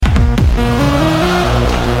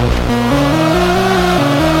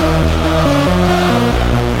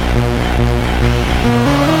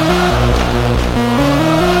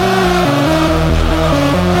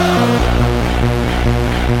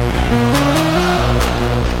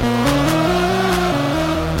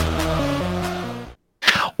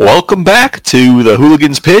Welcome back to the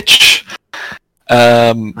Hooligans Pitch.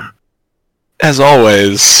 As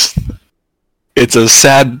always, it's a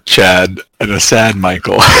sad Chad and a sad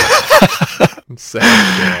Michael. Sad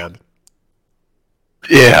Chad.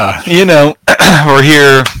 Yeah, we're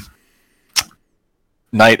here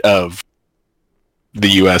night of the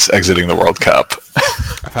U.S. exiting the World Cup.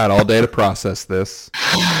 I've had all day to process this.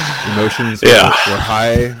 Emotions were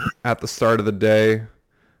high at the start of the day.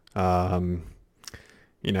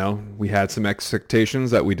 We had some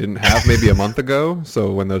expectations that we didn't have maybe a month ago.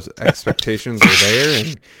 So when those expectations are there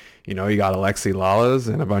and, you got Alexi Lalas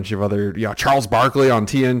and a bunch of other, Charles Barkley on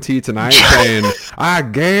TNT tonight saying, I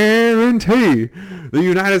guarantee the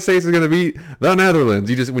United States is going to beat the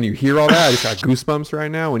Netherlands. When you hear all that, I just got goosebumps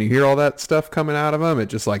right now. When you hear all that stuff coming out of them, it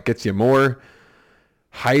just gets you more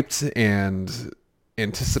hyped and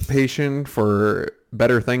anticipation for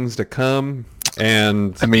better things to come.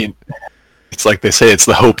 And it's like they say, it's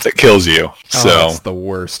the hope that kills you. It's the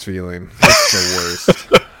worst feeling. It's the worst.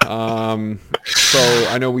 So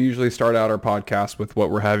I know we usually start out our podcast with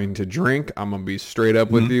what we're having to drink. I'm going to be straight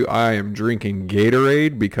up with you. I am drinking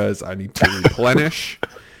Gatorade because I need to replenish.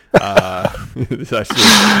 That's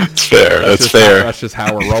fair. That's fair. That's just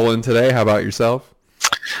how we're rolling today. How about yourself?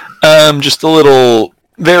 Just a little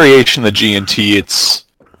variation of the G&T. It's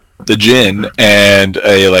the gin and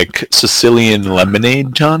a Sicilian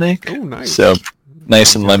lemonade tonic. Oh, nice. So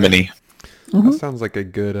nice and lemony. That sounds like a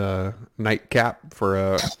good nightcap for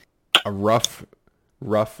a rough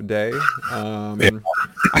day. I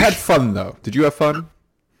had fun though. Did you have fun?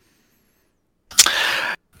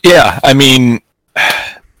 Yeah,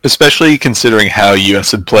 especially considering how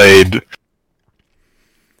US had played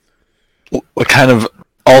kind of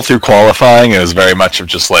all through qualifying. It was very much of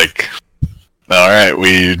just all right,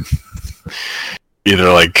 we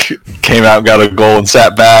either came out and got a goal and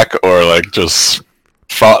sat back, or just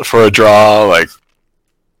fought for a draw.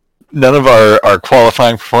 None of our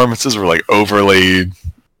qualifying performances were overly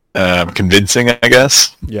convincing, I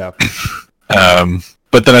guess. Yeah.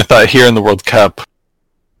 But then I thought here in the World Cup,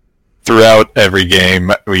 throughout every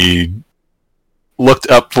game, we looked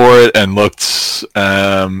up for it and looked,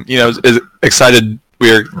 excited. We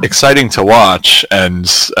were exciting to watch, and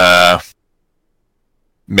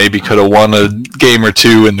maybe could have won a game or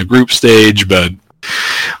two in the group stage, but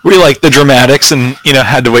we liked the dramatics and,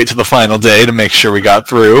 had to wait to the final day to make sure we got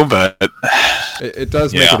through. But it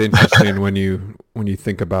does make it interesting when you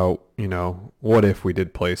think about, what if we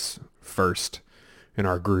did place first in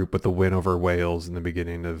our group with the win over Wales in the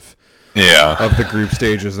beginning of the group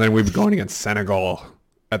stages, and then we'd be going against Senegal.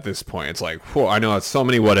 At this point, it's I know it's so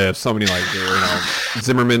many what ifs, so many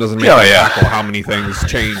Zimmerman doesn't make a tackle. How many things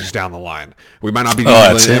change down the line? We might not be.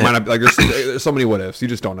 It might not be there's so many what ifs. You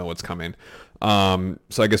just don't know what's coming. So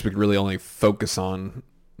I guess we could really only focus on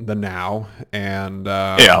the now. And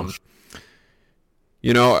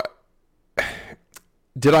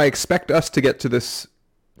did I expect us to get to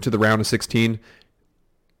the round of 16?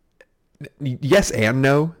 Yes and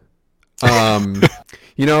no.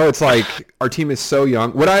 It's our team is so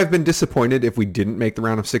young. Would I have been disappointed if we didn't make the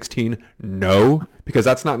round of 16? No, because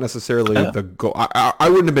that's not necessarily the goal. I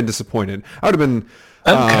wouldn't have been disappointed. I would have been,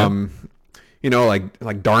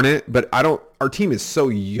 darn it. But I don't. Our team is so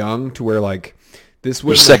young to where this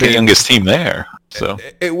was second youngest team there. So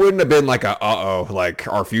it wouldn't have been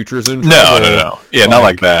our future's in trouble. No. Yeah, not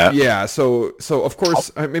like that. Yeah. So of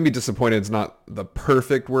course, maybe disappointed is not the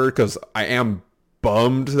perfect word, because I am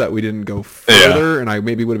bummed that we didn't go further, and I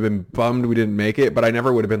maybe would have been bummed we didn't make it, but I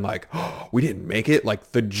never would have been we didn't make it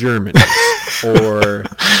like the Germans or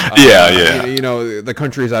the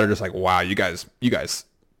countries that are just wow, you guys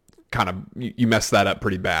kind of you messed that up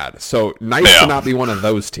pretty bad. So nice to not be one of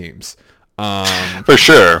those teams. For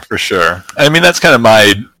sure. That's kind of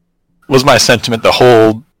my sentiment the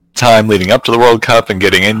whole time leading up to the World Cup and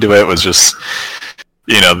getting into it, was just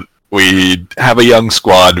we have a young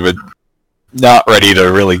squad with not ready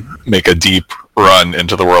to really make a deep run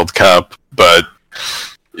into the World Cup, but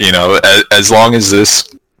as long as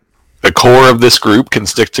the core of this group can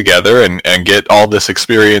stick together and get all this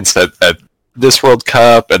experience at this World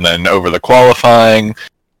Cup and then over the qualifying,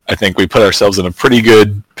 I think we put ourselves in a pretty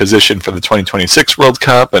good position for the 2026 World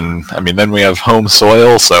Cup. And then we have home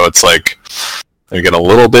soil, so it's we get a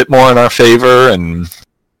little bit more in our favor, and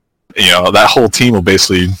that whole team will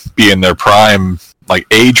basically be in their prime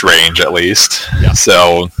age range at least. Yeah.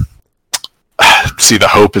 So see, the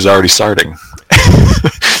hope is already starting.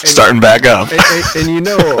 Starting back up. And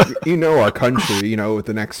our country, with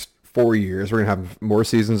the next 4 years, we're gonna have more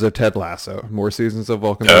seasons of Ted Lasso, more seasons of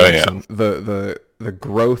Vulcan. The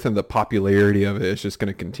growth and the popularity of it is just going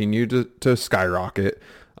to continue to skyrocket.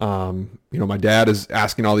 My dad is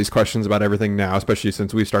asking all these questions about everything now, especially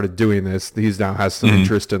since we started doing this. He's now has some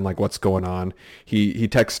interest in like what's going on. He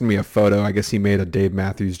texted me a photo. I guess he made a Dave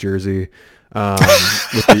Matthews jersey.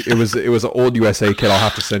 It was an old USA kit. I'll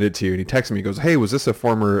have to send it to you. And he texted me. He goes, "Hey, was this a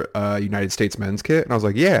former United States men's kit?" And I was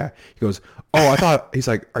like, "Yeah." He goes, "Oh, I thought." He's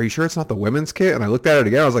like, "Are you sure it's not the women's kit?" And I looked at it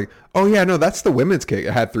again. I was like, "Oh yeah, no, that's the women's kit.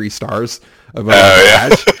 It had 3 stars of a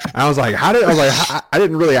badge." And I was like, I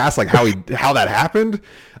didn't really ask like how that happened.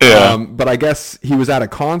 Yeah. But I guess he was at a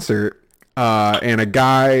concert and a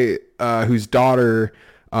guy whose daughter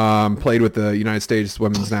played with the United States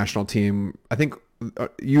women's national team. I think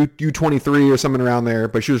U23 or something around there,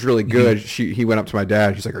 but she was really good. He went up to my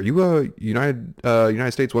dad. She's like, "Are you a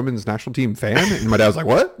United States women's national team fan?" And my dad was like,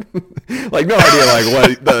 "What?" Like no idea like what.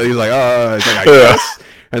 He's like, I guess.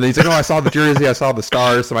 And then he's like, "Oh, I saw the jersey, I saw the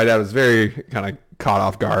stars." So my dad was very kind of caught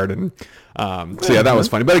off guard, and so yeah, that was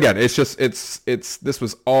funny. But again, it's this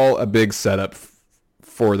was all a big setup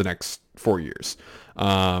for the next 4 years.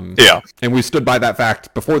 And we stood by that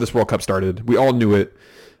fact before this World Cup started. We all knew it.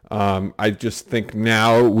 I just think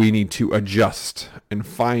now we need to adjust and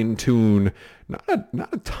fine tune not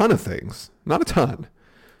a ton of things, not a ton.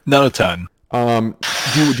 Do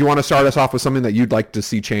you want to start us off with something that you'd like to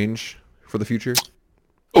see change for the future?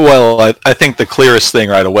 Well, I think the clearest thing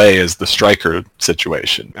right away is the striker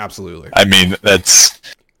situation. Absolutely. I mean, that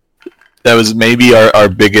was maybe our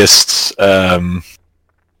biggest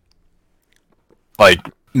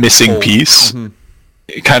missing piece. Mm-hmm.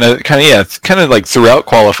 Kind of like throughout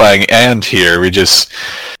qualifying and here we just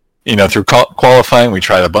through qualifying we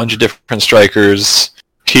tried a bunch of different strikers.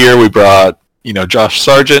 Here we brought Josh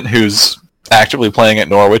Sargent, who's actively playing at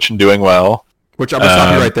Norwich and doing well. Which I'm gonna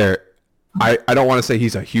stop you right there. I don't want to say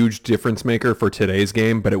he's a huge difference maker for today's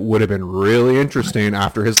game, but it would have been really interesting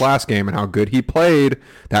after his last game and how good he played.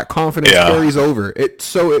 That confidence carries over. It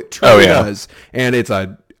truly does, and it's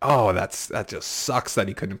a. Oh, that just sucks that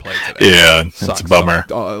he couldn't play today. Yeah, it's a bummer.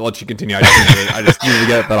 I'll let you continue. I just need to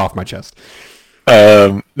get that off my chest.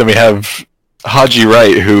 Then we have Haji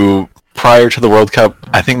Wright, who prior to the World Cup,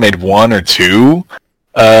 I think made 1 or 2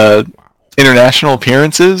 international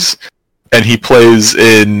appearances, and he plays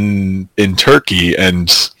in Turkey, and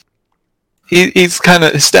his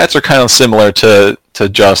stats are kind of similar to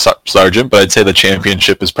Josh Sargent, but I'd say the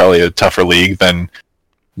Championship is probably a tougher league than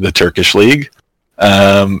the Turkish league.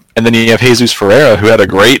 And then you have Jesus Ferreira, who had a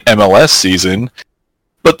great MLS season,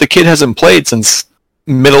 but the kid hasn't played since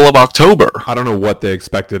middle of October. I don't know what they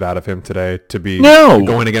expected out of him today to be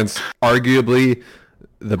going against arguably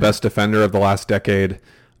the best defender of the last decade,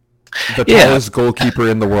 the tallest goalkeeper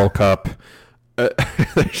in the World Cup.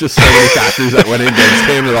 There's just so many factors that went against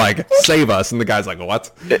him. They're like, "Save us," and the guy's like,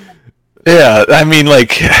 "What?" Yeah, I mean,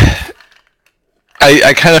 like,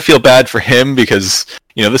 I kind of feel bad for him because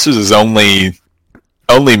this is his only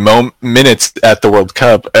minutes at the World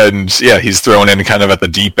Cup, and he's thrown in kind of at the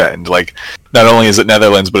deep end. Like, not only is it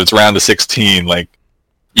Netherlands, but it's round of 16. Like,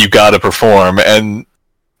 you got to perform, and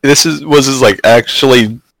this was his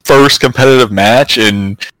actually first competitive match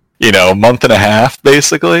in a month and a half,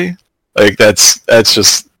 basically. Like, that's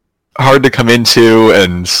just hard to come into,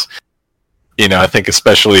 and I think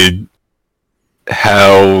especially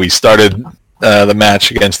how we started the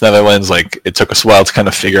match against Netherlands, like, it took us a while to kind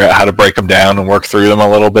of figure out how to break them down and work through them a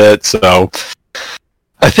little bit. So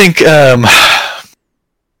I think I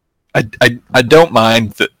don't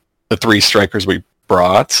mind the 3 strikers we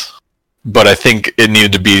brought, but I think it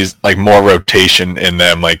needed to be more rotation in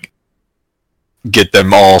them, get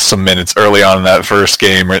them all some minutes early on in that first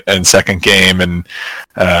game and second game. And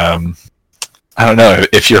I don't know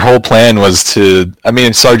if your whole plan was to. I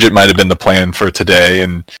mean, Sargent might have been the plan for today,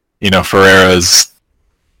 and Ferreira's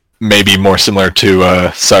maybe more similar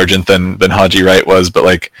to Sargent than Haji Wright was,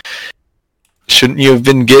 but shouldn't you have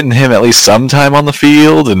been getting him at least some time on the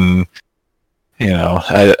field? And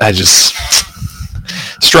I just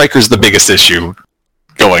striker's the biggest issue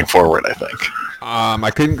going forward, I think. I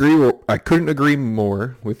couldn't agree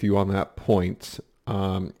more with you on that point.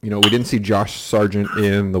 We didn't see Josh Sargent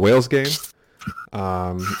in the Wales game.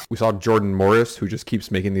 We saw Jordan Morris, who just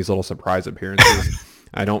keeps making these little surprise appearances.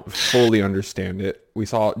 I don't fully understand it. We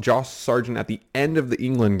saw Josh Sargent at the end of the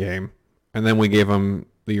England game, and then we gave him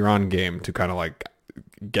the Iran game to kind of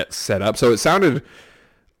get set up. So it sounded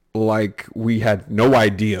like we had no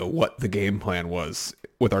idea what the game plan was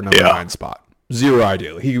with our number 9 spot. Zero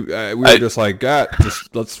idea. We were just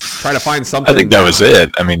let's try to find something. I think that was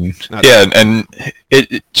it. I mean, and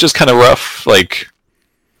it's just kind of rough.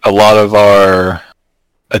 A lot of our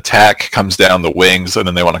attack comes down the wings, and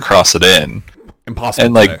then they want to cross it in.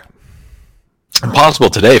 Impossible. And Impossible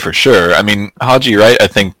today for sure. I mean, Haji Wright, I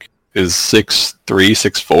think, is 6'3",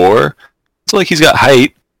 6'4". So like he's got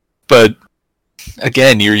height, but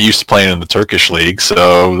again, you're used to playing in the Turkish league,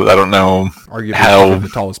 so I don't know arguably how the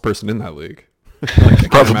tallest person in that league.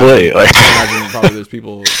 Probably. I can imagine probably there's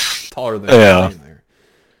people taller than him there.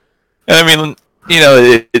 And I mean,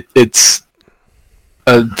 it's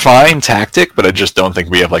a fine tactic, but I just don't think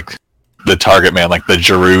we have like the target man, like the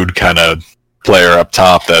Giroud kind of player up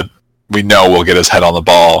top that we know will get his head on the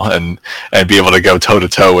ball and be able to go toe to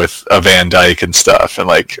toe with a Van Dijk and stuff, and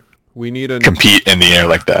like we need compete in the air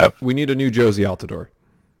like that. We need a new Josie Altidore.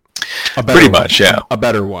 Pretty much, yeah. A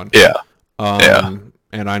better one. Yeah.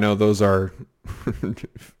 And I know those are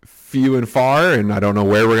few and far, and I don't know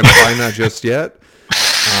where we're going to find that just yet.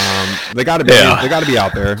 They got to be. They got to be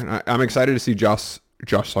out there. I'm excited to see Josh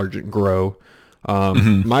Sargent grow.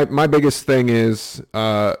 My biggest thing is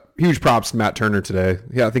huge props to Matt Turner today.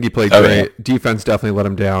 Yeah, I think he played great. Yeah. Defense definitely let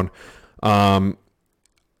him down. Our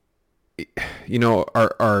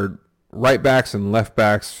right backs and left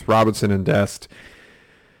backs, Robinson and Dest,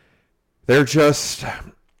 they're just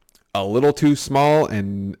a little too small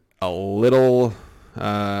and a little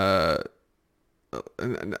the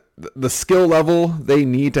skill level they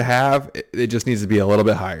need to have, it just needs to be a little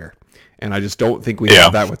bit higher. And I just don't think we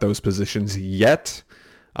have that with those positions yet.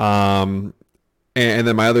 And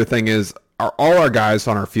then my other thing is all our guys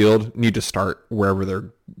on our field need to start wherever they're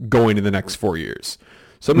going in the next 4 years.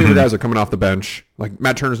 So many of the guys are coming off the bench. Like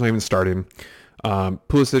Matt Turner's not even starting.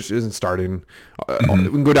 Pulisic isn't starting. We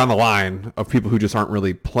can go down the line of people who just aren't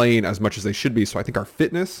really playing as much as they should be. So I think our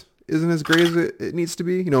fitness isn't as great as it needs to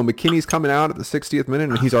be. You know, McKinney's coming out at the 60th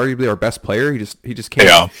minute, and he's arguably our best player. He just can't.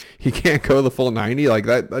 Yeah. He can't go the full 90. Like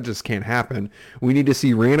that just can't happen. We need to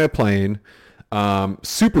see Reyna playing.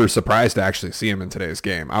 Super surprised to actually see him in today's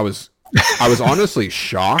game. I was honestly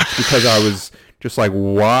shocked because I was just like,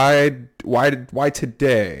 why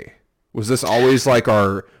today? Was this always like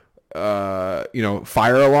our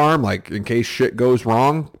fire alarm, like in case shit goes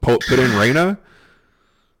wrong, put in Reyna?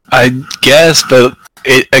 I guess, but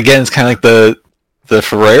it's kind of like the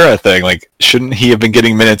Ferreira thing. Like, shouldn't he have been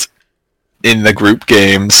getting minutes in the group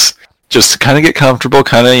games just to kind of get comfortable,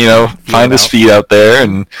 kind of, find his feet out there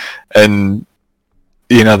and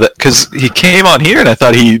that, because he came on here and I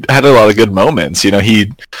thought he had a lot of good moments. He's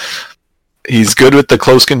good with the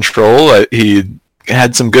close control. He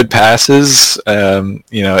had some good passes. He's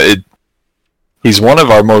one of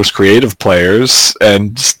our most creative players,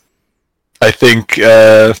 and I think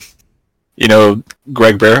Greg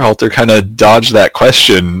Berhalter kind of dodged that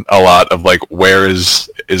question a lot of like, where is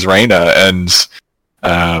Reyna? And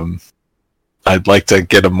I'd like to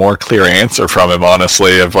get a more clear answer from him,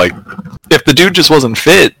 honestly, of like, if the dude just wasn't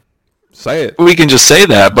fit, say it. We can just say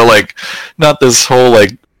that, but like, not this whole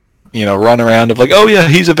like, run around of like, oh yeah,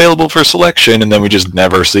 he's available for selection, and then we just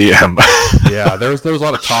never see him. Yeah, there was a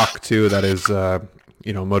lot of talk too that his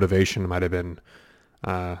motivation might have been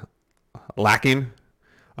lacking,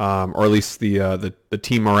 or at least the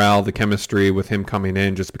team morale, the chemistry with him coming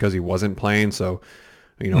in, just because he wasn't playing. So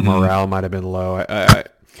morale might have been low.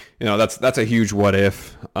 That's a huge what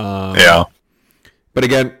if. Yeah. But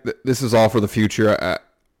again, this is all for the future.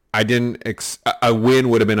 A win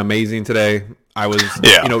would have been amazing today. I was,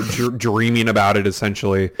 dreaming about it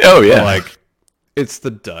essentially. Oh yeah. But, like, it's the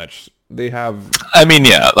Dutch. They have. I mean,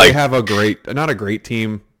 yeah, like they have not a great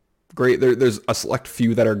team. Great. There's a select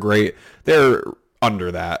few that are great. They're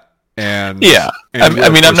under that. And yeah. I'm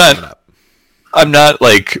not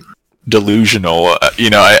like delusional.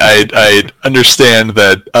 I understand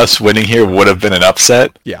that us winning here would have been an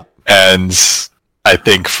upset. Yeah. And I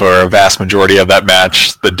think for a vast majority of that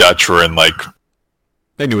match, the Dutch were in like,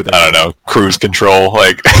 they knew what they I don't know, cruise control,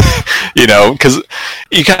 like, because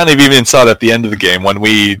you kind of even saw it at the end of the game when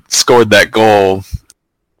we scored that goal.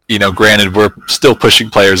 Granted, we're still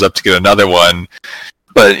pushing players up to get another one,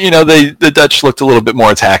 but the Dutch looked a little bit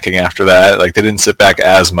more attacking after that. Like, they didn't sit back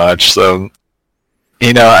as much. So,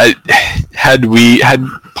 had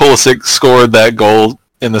Pulisic scored that goal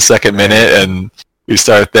in the second minute and we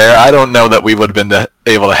start there, I don't know that we would have been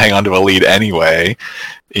able to hang on to a lead anyway,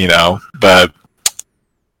 but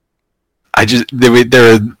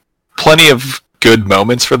there are plenty of good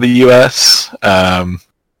moments for the U.S. I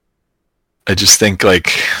just think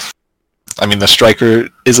the striker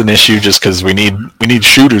is an issue just because we need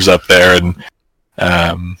shooters up there, and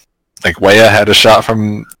Weah had a shot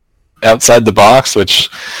from outside the box, which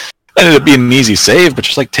ended up being an easy save, but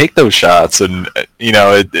just take those shots, and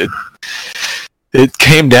it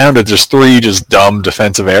came down to just three dumb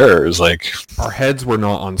defensive errors. Like, our heads were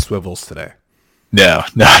not on swivels today. No,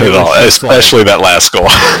 not at all. Especially that last goal.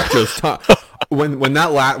 when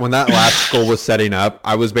that last goal was setting up,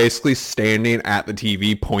 I was basically standing at the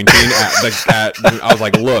TV pointing I was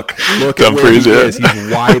like, look at where he is.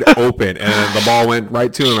 He's wide open, and then the ball went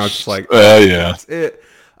right to him. I was just like, that's it.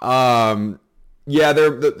 Yeah,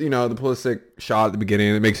 the Pulisic shot at the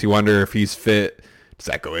beginning, it makes you wonder if he's fit. Does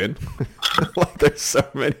that go in? Like, there's so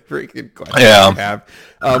many freaking questions I have.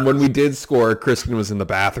 When we did score, Kristen was in the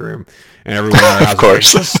bathroom, and everyone in our house was like,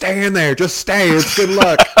 just stay in there, just stay, it's good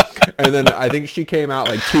luck. And then I think she came out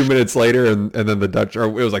like 2 minutes later, and then the Dutch, or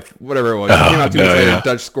it was like whatever it was, she came out 2 minutes later, the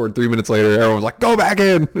Dutch scored 3 minutes later, everyone was like, go back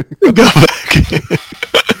in. Go back in.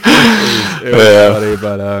 It was funny,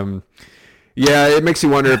 but yeah, it makes you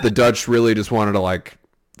wonder if the Dutch really just wanted to like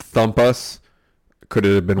thump us. Could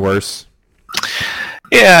it have been worse?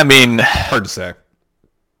 Yeah, I mean, hard to say.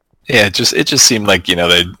 Yeah, it just seemed like, they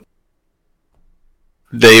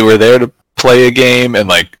were there to play a game and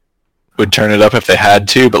like would turn it up if they had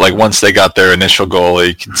to, but like once they got their initial goal,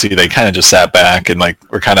 you can see they kind of just sat back and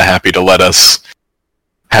like were kind of happy to let us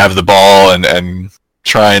have the ball and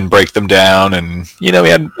try and break them down. And we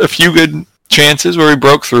had a few good chances where we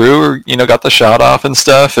broke through or got the shot off and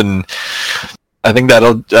stuff, and I think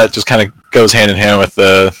that just kind of goes hand in hand with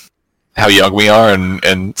how young we are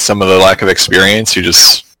and some of the lack of experience.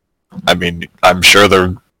 I'm sure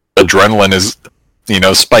the adrenaline is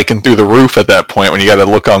spiking through the roof at that point when you got to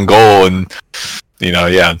look on goal and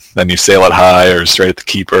then you sail it high or straight at the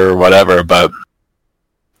keeper or whatever. But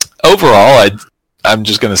overall, I'm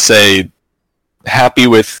just gonna say happy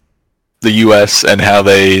with the U.S. and how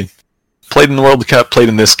they played in the World Cup, played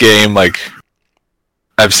in this game. Like,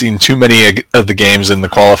 I've seen too many of the games in the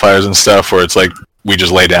qualifiers and stuff where it's like we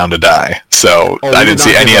just lay down to die. So I didn't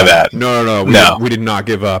see any of that. No. We did not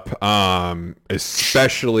give up.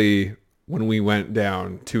 Especially when we went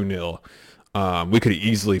down 2-0. We could have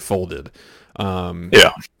easily folded. When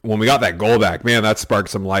we got that goal back, man, that sparked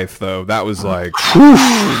some life though. That was like,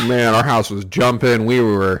 man, our house was jumping. It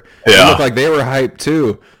looked like they were hyped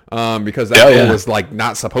too. Because that goal was like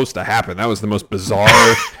not supposed to happen. That was the most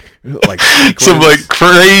bizarre like sequence. Some like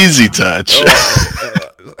crazy touch.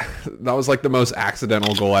 That was like the most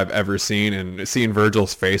accidental goal I've ever seen, and seeing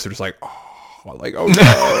Virgil's face, was just like, oh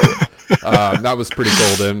no. That was pretty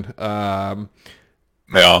golden. I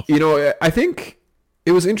think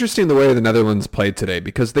it was interesting the way the Netherlands played today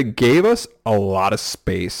because they gave us a lot of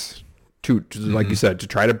space to like you said, to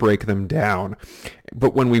try to break them down.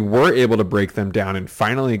 But when we were able to break them down and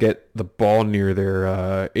finally get the ball near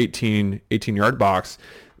their 18-yard box,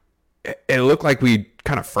 it looked like we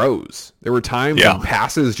kind of froze. There were times when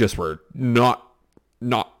passes just were not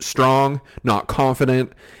strong, not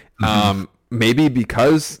confident. Maybe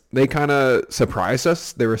because they kind of surprised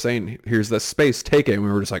us. They were saying, here's the space, take it. And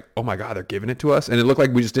we were just like, oh my God, they're giving it to us. And it looked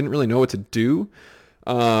like we just didn't really know what to do.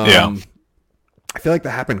 I feel like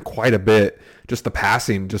that happened quite a bit. Just the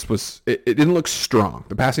passing just was, it didn't look strong.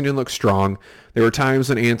 The passing didn't look strong. There were times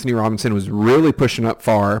when Anthony Robinson was really pushing up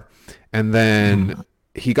far, and then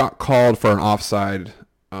he got called for an offside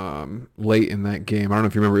late in that game. I don't know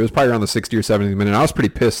if you remember. It was probably around the 60 or 70th minute. I was pretty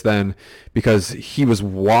pissed then because he was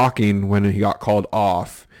walking when he got called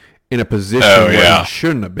off in a position where he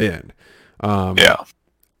shouldn't have been. I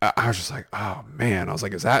was just like, oh man. I was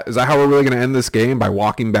like, is that how we're really going to end this game, by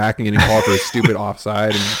walking back and getting called for a stupid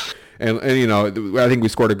offside? And I think we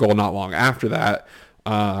scored a goal not long after that.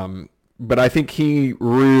 But I think he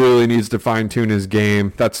really needs to fine tune his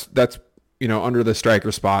game. That's under the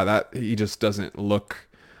striker spot, that he just doesn't look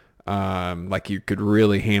like he could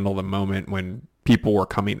really handle the moment when people were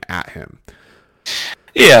coming at him.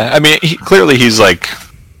 Yeah, I mean, he's like,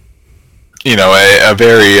 a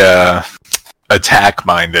very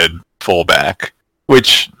attack-minded fullback,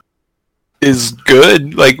 which is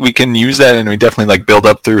good. Like, we can use that, and we definitely like build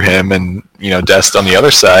up through him, and Dest on the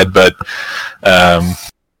other side. But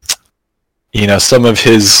some of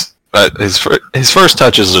his first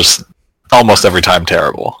touch is just almost every time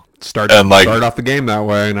terrible. Start off the game that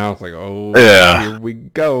way, and I was like, oh yeah, here we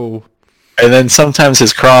go. And then sometimes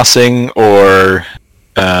his crossing, or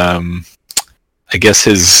I guess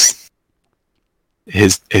his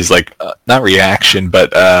like not reaction,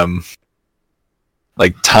 but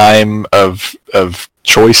like time of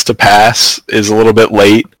choice to pass is a little bit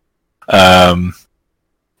late. I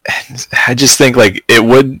just think like it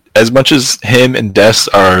would, as much as him and Des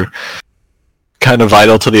are kind of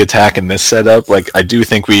vital to the attack in this setup, like I do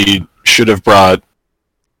think we should have brought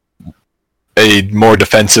a more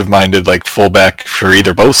defensive-minded like fullback for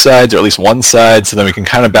either both sides or at least one side, so then we can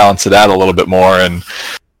kind of balance it out a little bit more. And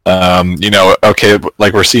okay,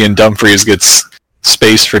 like we're seeing Dumfries gets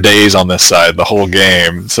space for days on this side the whole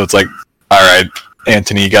game, so it's like, all right,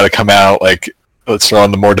 Anthony, you got to come out, like let's throw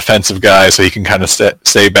in the more defensive guy so he can kind of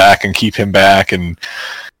stay back and keep him back. And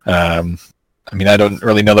I mean, I don't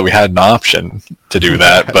really know that we had an option to do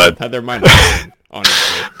that, but there might have been,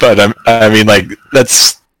 honestly. But I mean, like,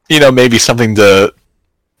 that's, maybe something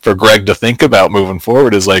for Greg to think about moving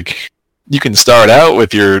forward is, like, you can start out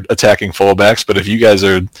with your attacking fullbacks, but if you guys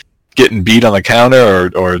are getting beat on the counter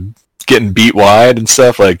or getting beat wide and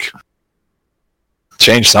stuff, like,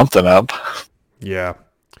 change something up. Yeah.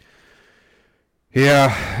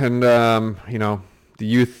 Yeah, and the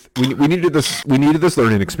youth, we needed this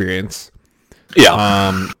learning experience.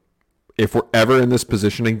 Yeah. If we're ever in this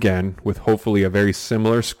position again with hopefully a very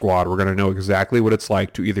similar squad, we're going to know exactly what it's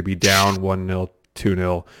like to either be down 1-0,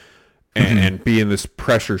 2-0 and be in this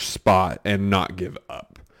pressure spot and not give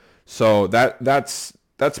up. So that's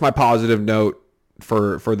my positive note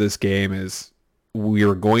for this game is we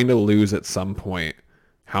are going to lose at some point.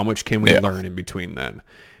 How much can we learn in between then?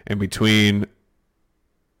 And between,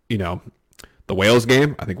 the Wales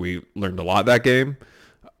game, I think we learned a lot that game.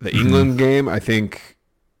 The England game, I think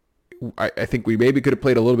we maybe could have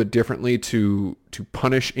played a little bit differently to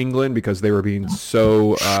punish England because they were being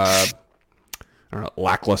so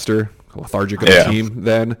lackluster, lethargic of a team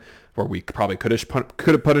then, where we probably could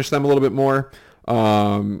have punished them a little bit more.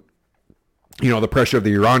 The pressure of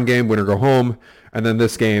the Iran game, win or go home, and then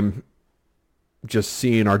this game, just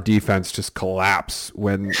seeing our defense just collapse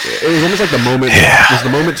when it was almost like the moment was the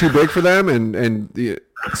moment too big for them, and the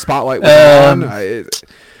spotlight was on.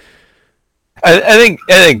 I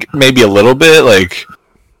think maybe a little bit, like,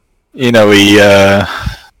 I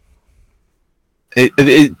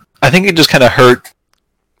think it just kind of hurt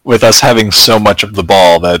with us having so much of the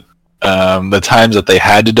ball that the times that they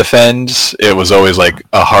had to defend, it was always like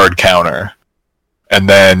a hard counter. And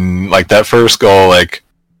then, like, that first goal, like,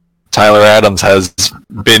 Tyler Adams has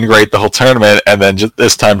been great the whole tournament, and then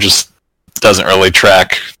this time just doesn't really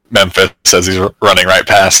track Memphis as he's running right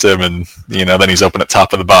past him, and then he's open at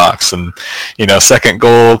top of the box, and second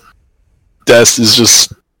goal, Dest is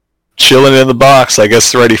just chilling in the box, I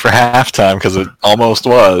guess ready for halftime because it almost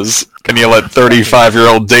was, and you let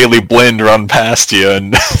 35-year-old Daley Blind run past you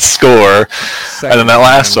and score. And then that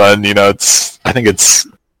last one, I think it's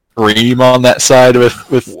Ream on that side with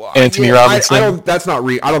Anthony Robinson. I don't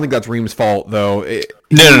think that's Ream's fault though.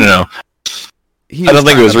 No. I don't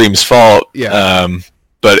think it was Ream's fault. Yeah.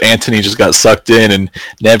 But Anthony just got sucked in and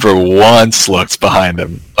never once looked behind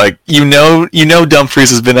him. Like,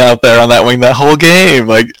 Dumfries has been out there on that wing that whole game.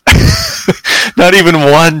 Like, not even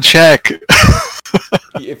one check.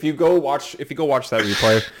 If you go watch that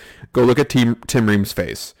replay, go look at Tim Ream's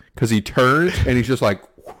face, because he turns and he's just like,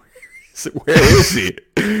 where is he?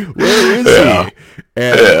 Where is he?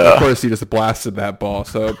 And of course, he just blasted that ball.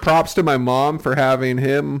 So props to my mom for having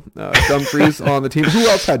him, Dumfries, on the team. Who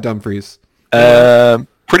else had Dumfries?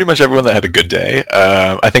 Pretty much everyone that had a good day.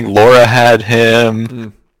 I think Laura had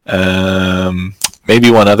him.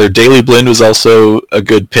 Maybe one other. Daley Blind was also a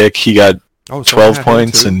good pick. He got 12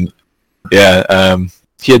 points, and he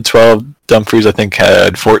had 12. Dumfries, I think,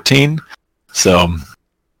 had 14. So,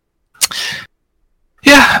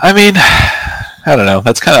 yeah, I mean, I don't know.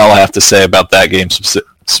 That's kind of all I have to say about that game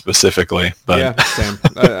specifically. But yeah, same.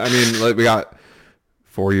 I mean, we got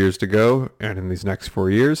 4 years to go, and in these next 4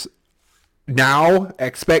 years, now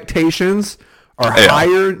expectations are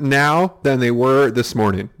higher now than they were this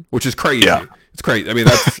morning, which is crazy. Yeah. It's crazy. I mean,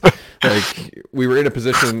 that's like, we were in a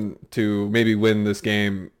position to maybe win this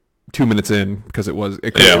game 2 minutes in because we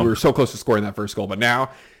were so close to scoring that first goal. But now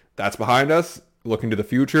that's behind us. Looking to the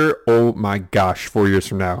future, oh my gosh, 4 years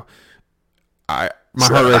from now, my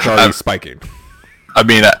heart rate's already spiking. I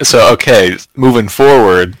mean, moving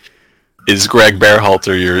forward, is Greg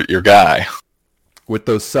Berhalter your guy? With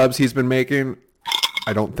those subs he's been making,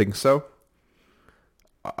 I don't think so.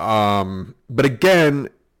 But again,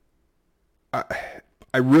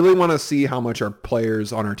 I really want to see how much our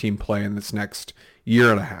players on our team play in this next year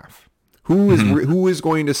and a half. Who is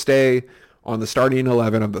going to stay on the starting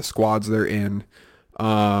 11 of the squads they're in?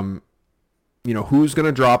 Who's going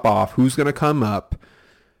to drop off? Who's going to come up?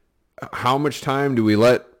 How much time do we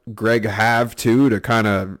let Greg have to kind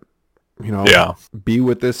of, be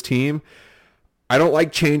with this team? I don't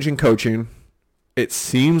like changing coaching. It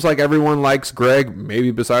seems like everyone likes Greg,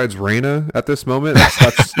 maybe besides Reyna at this moment.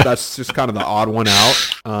 That's just kind of the odd one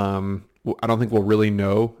out. I don't think we'll really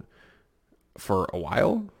know for a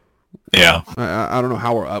while. Yeah. I don't know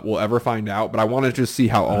how we'll ever find out, but I want to just see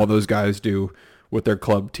how all those guys do with their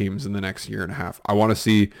club teams in the next year and a half. I want to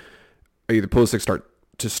see either Pulisic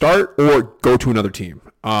start or go to another team.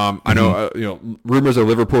 I know, rumors of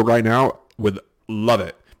Liverpool right now would love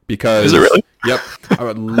it because. Is it really? Yep. I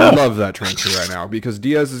would love that transfer right now because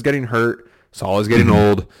Diaz is getting hurt. Saul is getting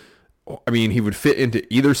old. I mean, he would fit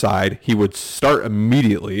into either side. He would start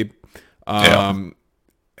immediately. I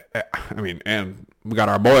mean, and we got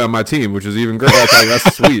our boy on my team, which is even great.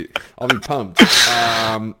 That's sweet. I'll be pumped.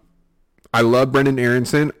 I love Brendan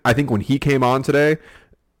Aronson. I think when he came on today,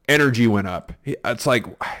 energy went up. It's like,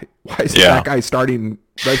 why is that guy starting?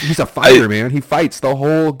 Like, he's a fighter, man. He fights the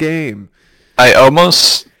whole game. I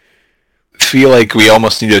almost feel like we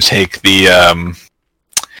almost need to take the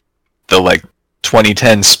like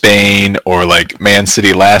 2010 Spain or like Man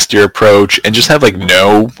City last year approach and just have like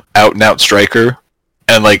no out and out striker.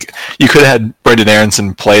 And like you could have had Brendan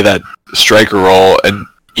Aronson play that striker role, and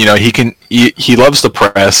you know he loves to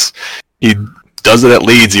press. He does it at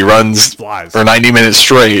Leeds. He runs for 90 minutes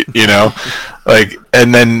straight. You know, like,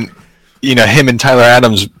 and then you know him and Tyler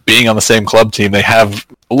Adams being on the same club team, they have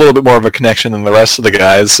a little bit more of a connection than the rest of the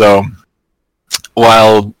guys. So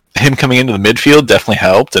while him coming into the midfield definitely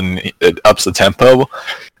helped and it ups the tempo,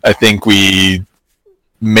 I think we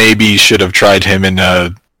maybe should have tried him in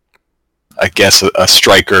a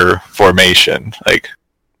striker formation. Like,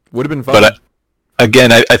 would have been fun. But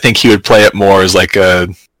again, I think he would play it more as like a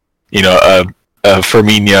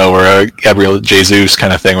Firmino or a Gabriel Jesus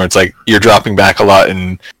kind of thing, where it's like you're dropping back a lot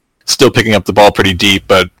and still picking up the ball pretty deep,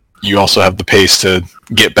 but you also have the pace to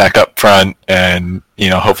get back up front and, you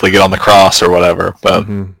know, hopefully get on the cross or whatever. But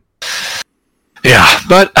yeah,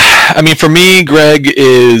 but I mean, for me, Greg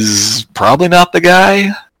is probably not the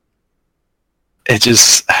guy. It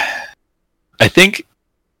just, I think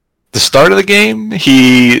the start of the game,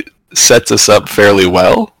 he sets us up fairly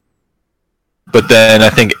well. But then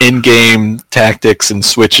I think in-game tactics and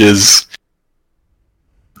switches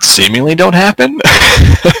seemingly don't happen.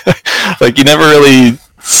 Like, you never really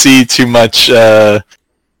see too much of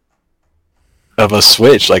a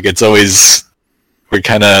switch. Like, it's always, we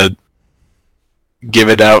kind of give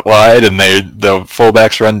it out wide and the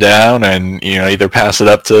fullbacks run down and, you know, either pass it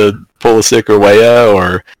up to Pulisic or Weah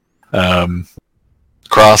or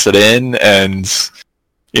cross it in. And,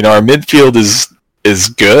 you know, our midfield is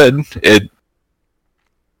good.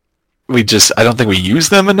 I don't think we use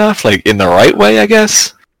them enough, like in the right way, I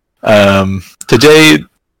guess. Today,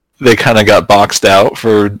 they kind of got boxed out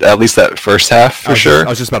for at least that first half, for sure. I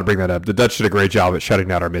was just about to bring that up. The Dutch did a great job at shutting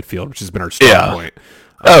down our midfield, which has been our strong point.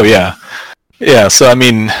 Yeah, so I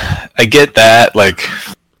mean, I get that, like,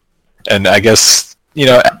 and I guess, you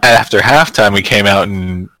know, after halftime, we came out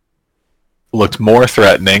and looked more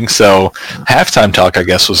threatening, so halftime talk, I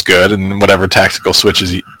guess, was good, and whatever tactical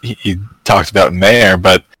switches he talked about in there,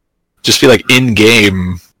 but just feel like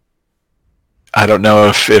in-game, I don't know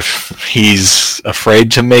if he's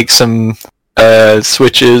afraid to make some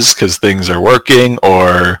switches because things are working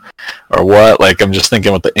or what. Like, I'm just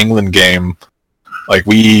thinking with the England game, like,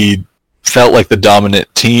 we felt like the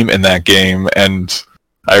dominant team in that game, and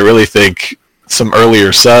I really think some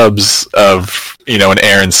earlier subs of, you know, an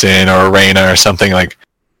Aronson or a Reina or something, like,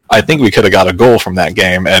 I think we could have got a goal from that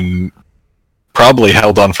game and probably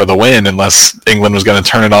held on for the win unless England was going to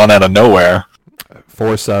turn it on out of nowhere.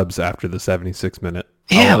 4 subs after the 76th minute.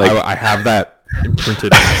 Yeah, I have that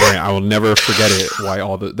imprinted in my brain. I will never forget it.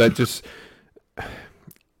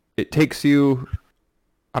 It takes you,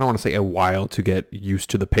 I don't want to say a while to get used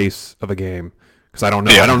to the pace of a game because I don't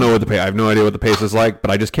know. Yeah. I don't know what the pace. I have no idea what the pace is like.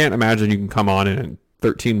 But I just can't imagine you can come on and in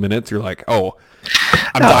 13 minutes you're like, I'm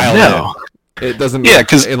dialed in. It doesn't. Yeah,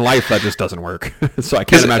 because in life that just doesn't work. So I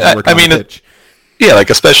can't imagine working on the pitch. Yeah,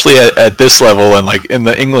 like especially at this level and like in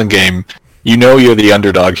the England game, you know you're the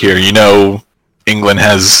underdog here. You know England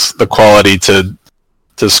has the quality to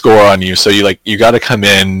score on you. So you got to come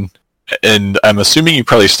in, and I'm assuming you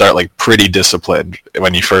probably start like pretty disciplined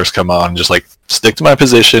when you first come on. Just like stick to my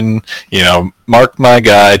position, you know, mark my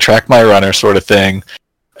guy, track my runner, sort of thing.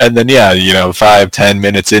 And then 5-10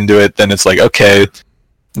 minutes into it, then it's like, okay,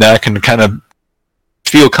 now I can kind of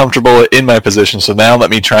feel comfortable in my position. So now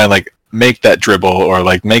let me try and like make that dribble or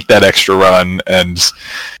like make that extra run. And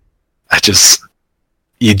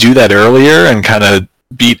you do that earlier and kind of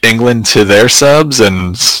beat England to their subs,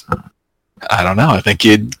 and I don't know, I think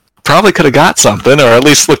you probably could have got something, or at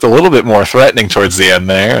least looked a little bit more threatening towards the end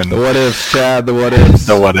there. And the what ifs, Chad, the what ifs.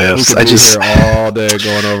 The what ifs. I just here all day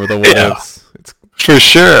going over the what ifs. It's for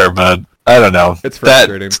sure, but I don't know. It's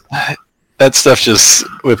frustrating. That stuff just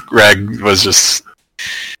with Greg was just,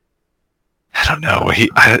 I don't know.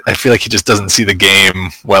 I feel like he just doesn't see the game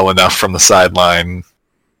well enough from the sideline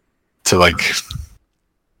to like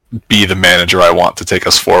be the manager I want to take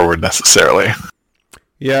us forward necessarily.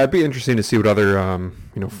 Yeah, it'd be interesting to see what other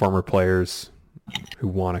former players who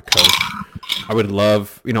want to coach. I would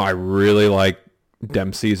love, I really like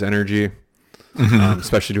Dempsey's energy,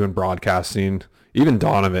 especially doing broadcasting. Even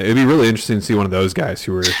Donovan. It'd be really interesting to see one of those guys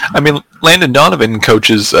who were... I mean, Landon Donovan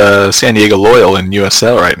coaches San Diego Loyal in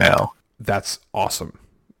USL right now. That's awesome.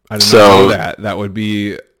 I didn't know that. That would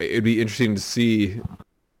be... It'd be interesting to see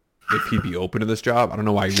if he'd be open to this job. I don't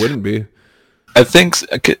know why he wouldn't be. I think...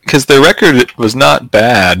 Because their record was not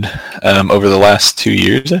bad over the last 2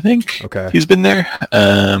 years, I think. Okay. He's been there.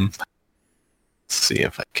 Let's see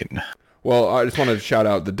if I can... Well, I just wanted to shout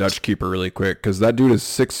out the Dutch keeper really quick because that dude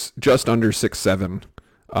is just under 6'7".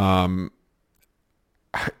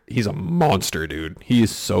 He's a monster, dude. He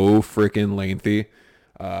is so freaking lengthy.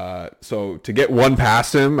 So to get one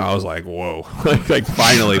past him, I was like, whoa! like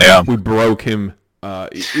finally, we broke him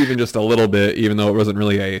even just a little bit, even though it wasn't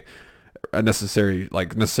really necessarily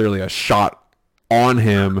a shot on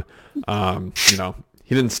him.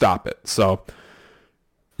 He didn't stop it. So.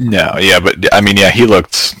 No, yeah, but I mean, yeah,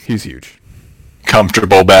 he's huge.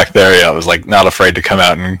 Comfortable back there. Yeah, I was like not afraid to come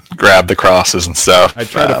out and grab the crosses and stuff. I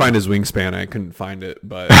tried to find his wingspan. I couldn't find it,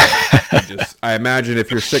 but I imagine if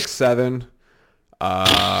you're 6'7",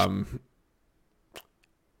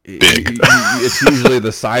 big. It's usually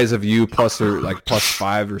the size of you plus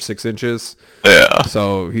 5 or 6 inches. Yeah.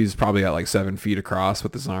 So he's probably at like 7 feet across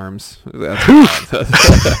with his arms. That's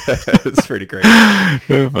pretty great.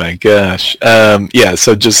 Oh my gosh. Yeah.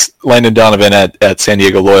 So just Landon Donovan at San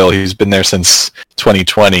Diego Loyal. He's been there since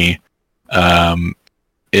 2020.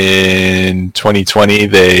 In 2020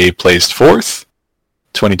 they placed 4th.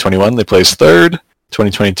 2021 they placed 3rd.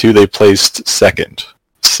 2022 they placed 2nd.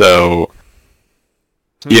 So.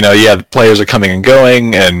 The players are coming and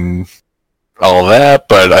going and all that,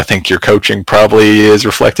 but I think your coaching probably is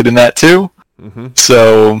reflected in that too. Mm-hmm.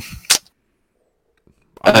 So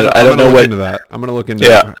I don't know what... I'm going to look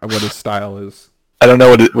into what his style is. I don't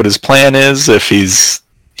know what his plan is, if he's,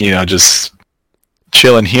 just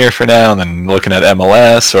chilling here for now and then looking at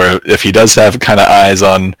MLS, or if he does have kind of eyes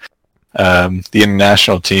on the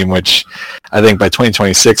international team, which I think by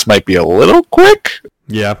 2026 might be a little quick.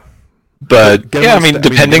 Yeah. But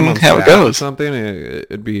depending how it goes, something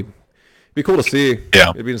it'd be cool to see.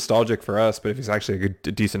 Yeah, it'd be nostalgic for us. But if he's actually a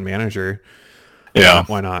decent manager,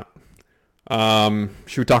 why not?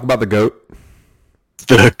 Should we talk about the GOAT?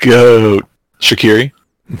 The GOAT, Shaqiri.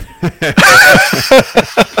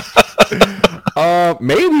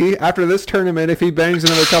 Maybe after this tournament, if he bangs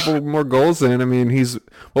another couple more goals in. I mean,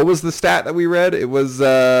 what was the stat that we read? It was.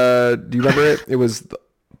 Do you remember it? It was.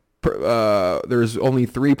 There's only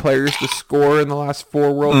 3 players to score in the last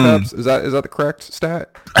 4 World Cups. Is that the correct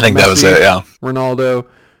stat? I think Messi, that was it. Yeah. Ronaldo,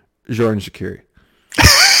 Jordan Shaqiri.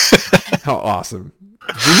 How awesome!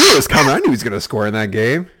 You knew it was coming. I knew he was going to score in that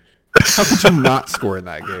game. How could you not score in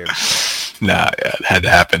that game? Nah, yeah, it had to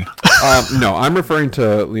happen. No, I'm referring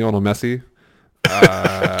to Lionel Messi.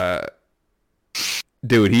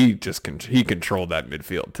 Dude, he controlled that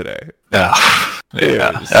midfield today. Yeah.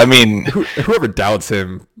 I mean, whoever doubts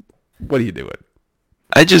him, what are you doing?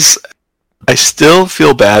 I still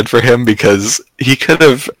feel bad for him because he could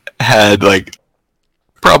have had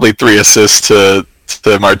probably 3 assists to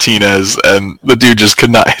Martinez, and the dude just could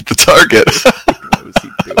not hit the target. What was he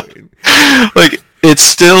doing? It's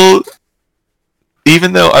still,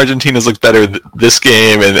 even though Argentina's looked better this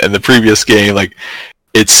game and the previous game,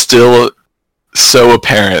 it's still so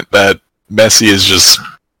apparent that Messi is just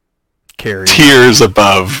tiers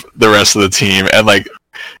above the rest of the team, and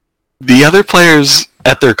the other players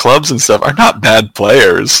at their clubs and stuff are not bad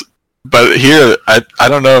players, but here I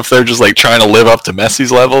don't know if they're just trying to live up to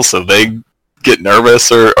Messi's level, so they get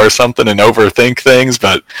nervous or something and overthink things.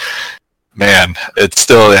 But man, it's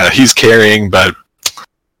still he's carrying. But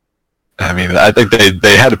I mean, I think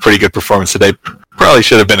they had a pretty good performance today. Probably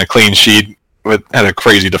should have been a clean sheet. Had a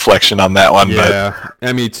crazy deflection on that one. Yeah, but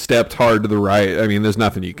I mean, stepped hard to the right. I mean, there's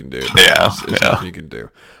nothing you can do. Yeah, there's nothing you can do.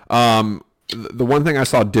 The one thing I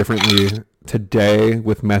saw differently today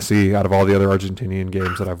with Messi out of all the other Argentinian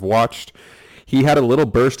games that I've watched, he had a little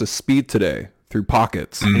burst of speed today through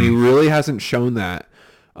pockets, and he really hasn't shown that.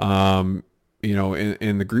 In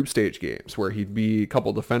the group stage games where he'd be a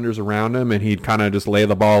couple defenders around him and he'd kind of just lay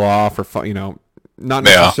the ball off or not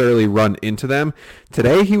necessarily run into them.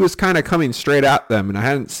 Today he was kind of coming straight at them, and I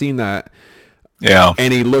hadn't seen that. Yeah,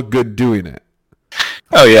 and he looked good doing it.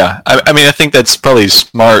 Oh yeah, I mean I think that's probably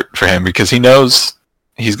smart for him because he knows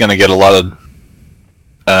he's going to get a lot of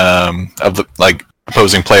the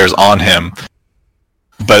opposing players on him.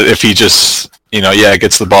 But if he just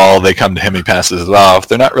gets the ball, they come to him, he passes it off.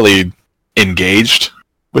 They're not really engaged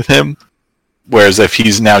with him. Whereas if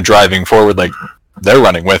he's now driving forward, they're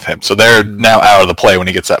running with him, so they're now out of the play when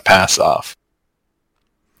he gets that pass off.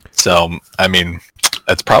 So, I mean,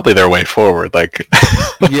 that's probably their way forward. Like,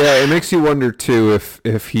 yeah, it makes you wonder too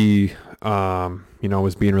if he,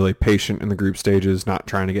 was being really patient in the group stages, not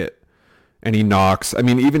trying to get any knocks. I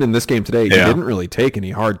mean, even in this game today, he didn't really take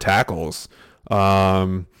any hard tackles.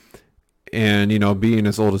 And being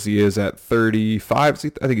as old as he is at 35,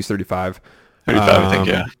 I think he's 35. 35, I think,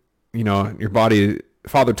 yeah. Your body,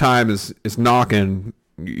 Father Time is knocking.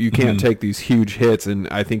 You can't take these huge hits, and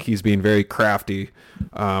I think he's being very crafty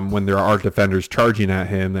when there are defenders charging at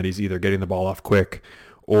him, that he's either getting the ball off quick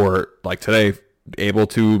or, like today, able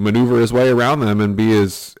to maneuver his way around them and be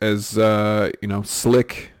as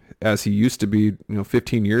slick as he used to be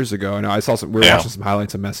 15 years ago. I know we were watching some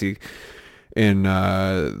highlights of Messi in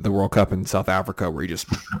the World Cup in South Africa, where he just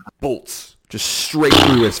bolts just straight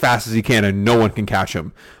through as fast as he can, and no one can catch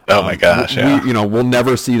him. Oh my gosh! We'll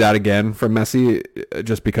never see that again from Messi,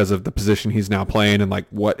 just because of the position he's now playing and like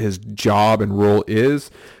what his job and role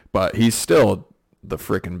is. But he's still the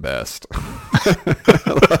freaking best.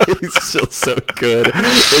 He's still so good.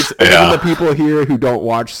 Even the people here who don't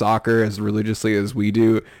watch soccer as religiously as we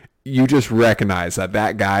do, you just recognize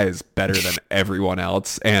that guy is better than everyone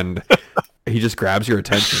else, and he just grabs your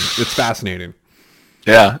attention. It's fascinating.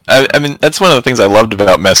 Yeah, I mean, that's one of the things I loved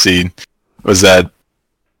about Messi, was that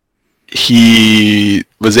he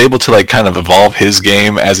was able to like kind of evolve his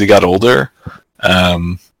game as he got older,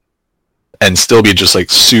 and still be just like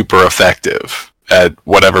super effective at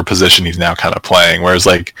whatever position he's now kind of playing. Whereas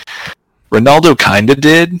like Ronaldo kind of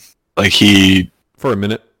did, like for a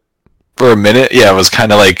minute, was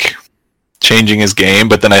kind of like changing his game,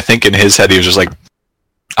 but then I think in his head he was just like,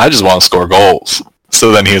 I just want to score goals.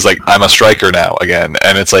 So then he was like, I'm a striker now again.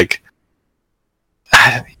 And it's like,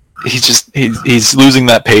 he's losing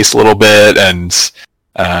that pace a little bit. And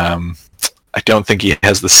I don't think he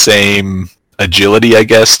has the same agility, I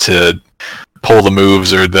guess, to pull the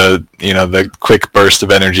moves or the quick burst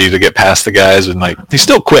of energy to get past the guys. And like, he's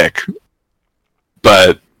still quick.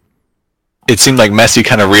 But it seemed like Messi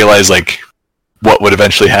kind of realized like what would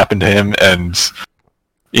eventually happen to him and,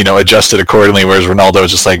 adjusted accordingly. Whereas Ronaldo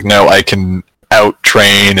was just like, no, I can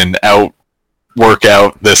out-train and out-work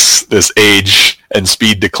out this age and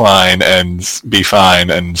speed decline and be fine.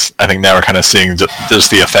 And I think now we're kind of seeing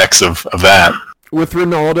just the effects of that. With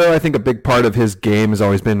Ronaldo, I think a big part of his game has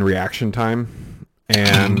always been reaction time.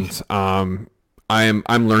 And I'm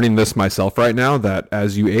learning this myself right now, that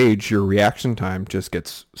as you age, your reaction time just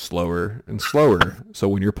gets slower and slower. So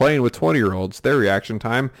when you're playing with 20-year-olds, their reaction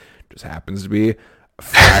time just happens to be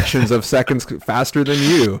fractions of seconds faster than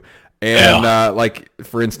you. And like,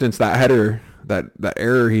 for instance, that header, that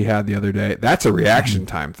error he had the other day, that's a reaction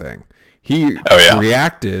time thing. He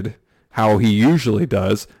reacted how he usually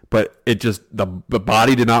does, but it just, the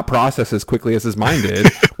body did not process as quickly as his mind did,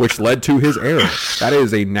 which led to his error. That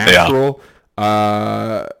is a natural,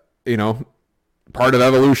 part of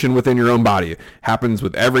evolution within your own body. Happens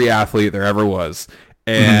with every athlete there ever was.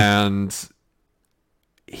 And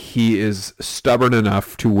he is stubborn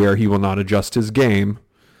enough to where he will not adjust his game.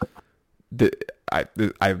 I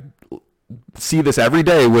see this every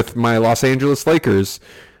day with my Los Angeles Lakers.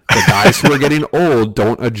 The guys who are getting old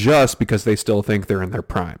don't adjust because they still think they're in their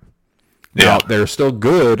prime. Now, they're still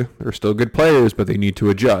good. They're still good players, but they need to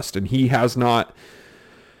adjust. And he has not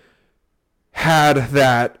had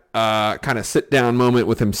that kind of sit-down moment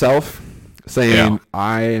with himself, saying,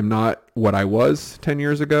 I am not what I was 10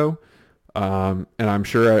 years ago. And I'm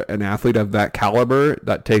sure an athlete of that caliber,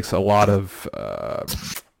 that takes a lot of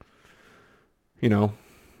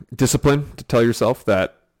discipline to tell yourself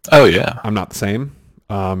that, I'm not the same.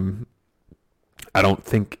 I don't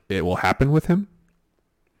think it will happen with him.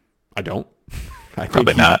 I don't.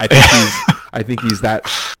 Probably not. I think he's that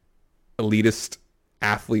elitist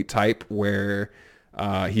athlete type where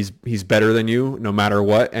he's better than you no matter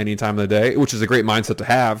what, any time of the day, which is a great mindset to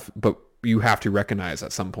have, but you have to recognize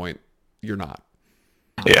at some point you're not.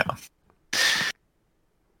 Yeah,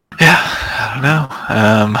 I don't know.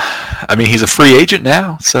 I mean, he's a free agent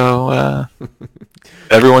now, so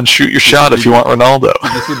everyone shoot your shot if you want Ronaldo.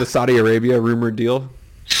 Did you see the Saudi Arabia rumored deal?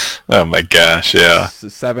 Oh my gosh, yeah.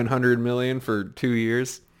 $700 million for 2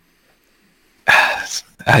 years.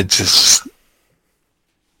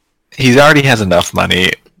 He already has enough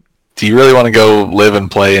money. Do you really want to go live and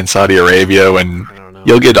play in Saudi Arabia when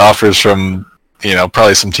you'll get offers from,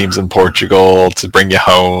 probably some teams in Portugal to bring you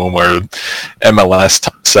home, or MLS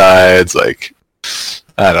sides? Like,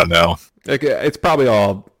 I don't know. Like, it's probably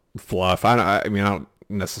all fluff. I don't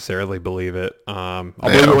necessarily believe it. I'll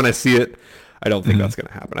believe it when I see it. I don't think that's going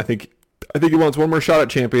to happen. I think he wants one more shot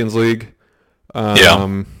at Champions League. I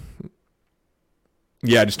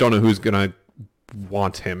just don't know who's going to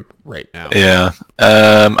want him right now. Yeah.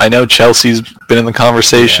 I know Chelsea's been in the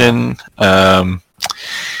conversation,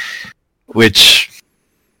 which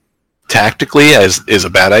tactically is a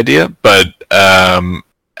bad idea, but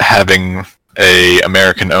having a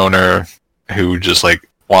American owner who just like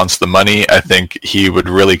wants the money, I think he would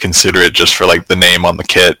really consider it just for like the name on the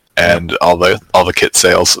kit and all the kit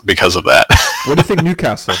sales because of that. What do you think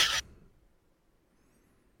Newcastle?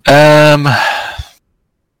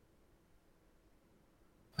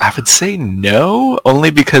 I would say no, only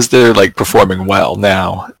because they're like performing well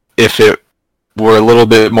now. If it were a little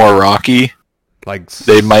bit more rocky, like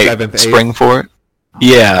they might 7th, spring for it.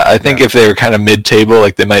 Yeah, I think if they were kind of mid-table,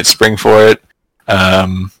 like they might spring for it.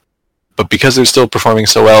 But because they're still performing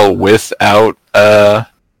so well without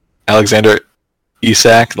Alexander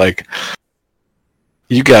Isak, like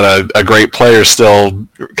you got a great player still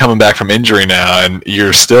coming back from injury now, and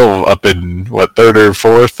you're still up in what, 3rd or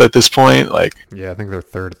 4th at this point. Like, yeah, I think they're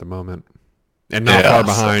 3rd at the moment, and not far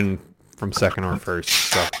behind from 2nd or 1st.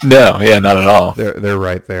 So. No, yeah, not at all. They're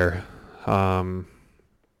right there.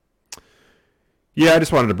 Yeah, I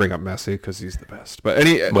just wanted to bring up Messi because he's the best. But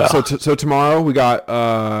so tomorrow we got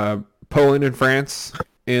Poland and France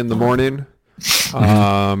in the morning.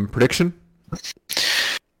 Prediction?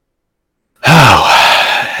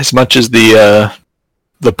 Oh, as much as the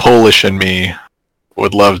Polish in me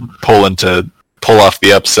would love Poland to pull off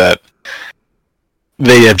the upset,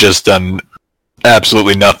 they have just done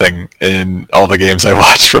absolutely nothing in all the games I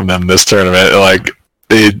watched from them this tournament. Like,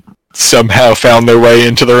 they somehow found their way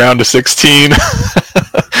into the round of 16.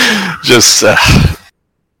 Just, I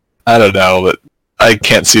don't know, but I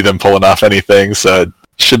can't see them pulling off anything, so it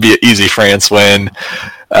should be an easy France win.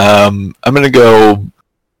 I'm gonna go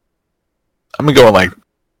in like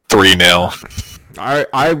 3-0.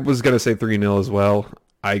 I was gonna say 3-0 as well.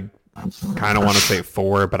 I kind of want to say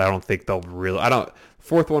 4, but I don't think they'll really.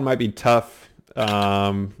 Fourth one might be tough.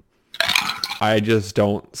 I just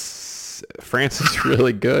don't. France is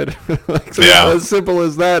really good. As simple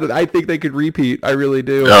as that. I think they could repeat. I really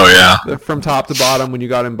do. Oh yeah. From top to bottom, when you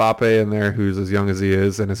got Mbappe in there, who's as young as he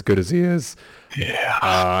is and as good as he is.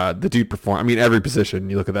 Yeah. The dude perform. I mean, every position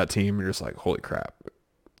you look at that team, and you're just like, holy crap.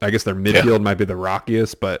 I guess their midfield might be the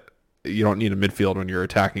rockiest, but you don't need a midfield when your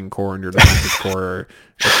attacking core and your defensive core.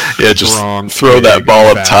 Yeah, just throw that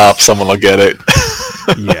ball up top. Someone will get it.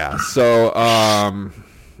 Yeah. So,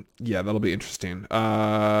 yeah, that'll be interesting.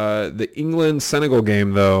 The England-Senegal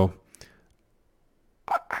game, though,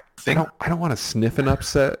 I don't want to sniff an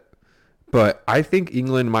upset, but I think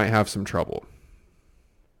England might have some trouble.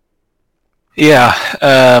 Yeah.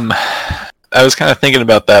 I was kind of thinking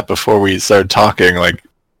about that before we started talking. Like,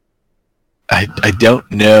 I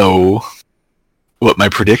don't know what my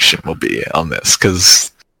prediction will be on this,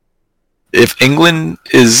 because if England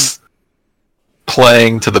is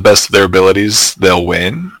playing to the best of their abilities, they'll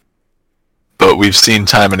win. But we've seen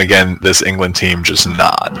time and again this England team just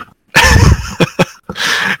not.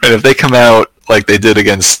 And if they come out like they did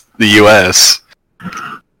against the US,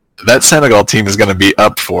 that Senegal team is going to be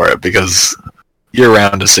up for it, because you're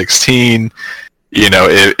round to 16. You know,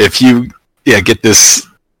 if you get this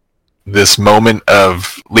moment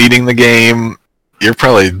of leading the game, you're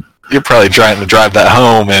probably trying to drive that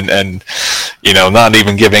home and you know, not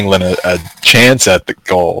even give England a chance at the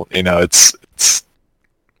goal. You know, it's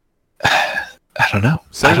I don't know.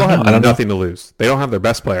 Senegal have nothing to lose. They don't have their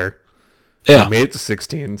best player. Yeah, they made it to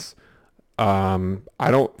 16s.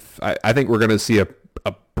 I think we're going to see a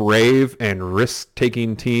brave and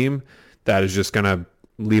risk-taking team that is just going to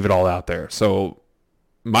leave it all out there. So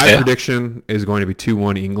my prediction is going to be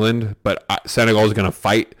 2-1 England, but Senegal is going to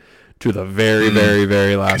fight to the very, very,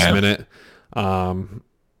 very last minute. I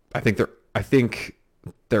think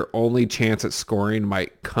their only chance at scoring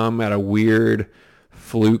might come at a weird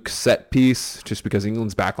fluke set piece, just because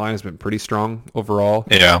England's backline has been pretty strong overall.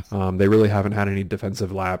 Yeah. They really haven't had any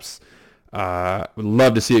defensive lapse. Would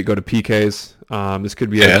love to see it go to PKs. This could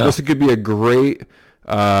be a great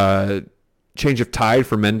change of tide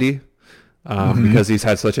for Mendy, because he's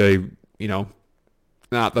had such a, you know,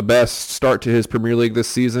 not the best start to his Premier League this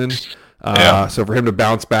season. So for him to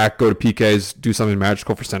bounce back, go to PKs, do something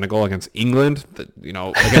magical for Senegal against England, you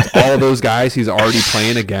know, against all of those guys he's already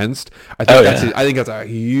playing against, I think that's a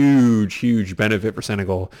huge, huge benefit for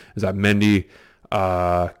Senegal, is that Mendy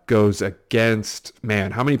goes against,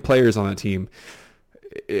 man, how many players on that team?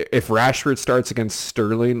 If Rashford starts against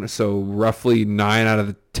Sterling, so roughly 9 out of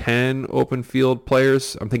the 10 open field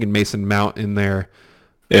players, I'm thinking Mason Mount in there.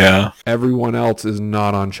 Yeah. Everyone else is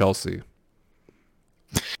not on Chelsea.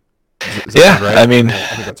 Right? I mean, I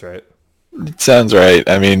think that's right. It sounds right.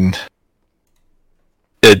 I mean,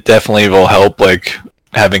 it definitely will help, like,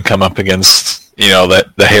 having come up against,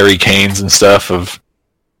 the Harry Kanes and stuff of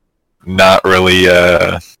not really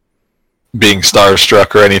being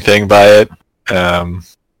starstruck or anything by it.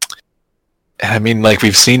 I mean, like,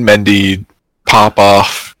 we've seen Mendy pop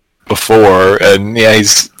off before, and yeah,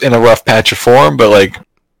 he's in a rough patch of form, but, like,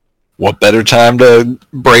 what better time to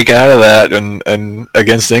break out of that and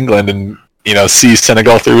against England and, see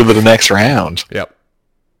Senegal through to the next round. Yep.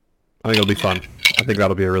 I think it'll be fun. I think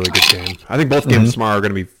that'll be a really good game. I think both games tomorrow are going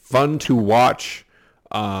to be fun to watch.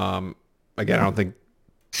 Again, I don't think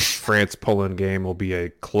France-Poland game will be a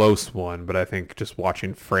close one, but I think just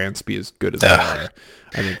watching France be as good as they are,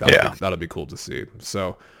 I think that'll be cool to see.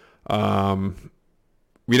 So,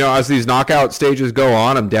 as these knockout stages go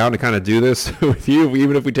on, I'm down to kind of do this with you,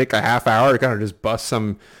 even if we take a half hour to kind of just bust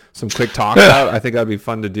some quick talks out. I think that'd be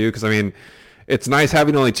fun to do because, I mean, it's nice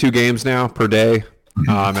having only 2 games now per day.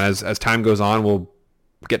 As time goes on, we'll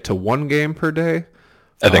get to 1 game per day.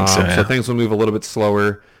 I think so. Yeah. So things will move a little bit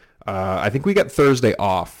slower. I think we get Thursday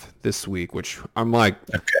off this week, which I'm like,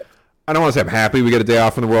 okay. I don't want to say I'm happy we get a day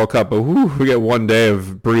off from the World Cup, but we get 1 day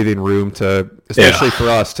of breathing room to, especially for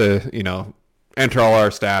us to, enter all our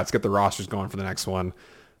stats, get the rosters going for the next one.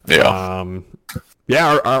 Yeah.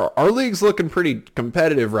 Our league's looking pretty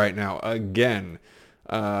competitive right now. Again,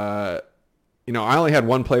 I only had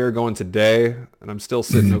 1 player going today, and I'm still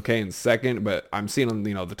sitting okay in second, but I'm seeing,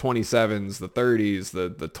 the 27s, the 30s,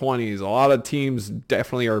 the 20s. A lot of teams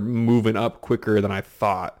definitely are moving up quicker than I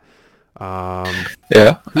thought. Who are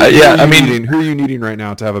you needing right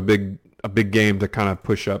now to have a big game to kind of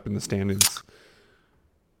push up in the standings?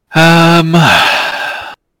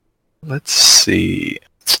 Let's see.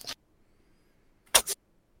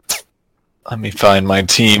 Let me find my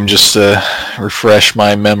team just to refresh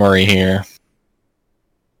my memory here.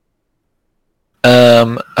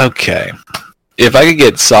 Okay. If I could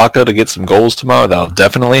get Saka to get some goals tomorrow, that'll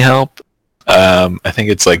definitely help. I think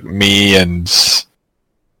it's like me and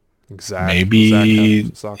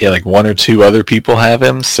maybe like 1 or 2 other people have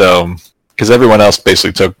him. So, because everyone else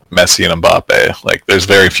basically took Messi and Mbappe. Like, there's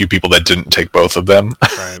very few people that didn't take both of them.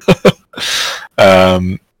 Right.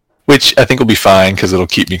 Which I think will be fine because it'll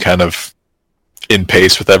keep me kind of in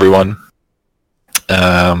pace with everyone.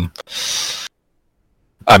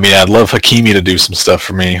 I mean, I'd love Hakimi to do some stuff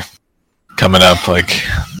for me coming up. Like,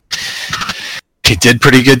 he did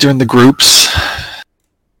pretty good during the groups.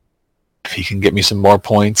 If he can get me some more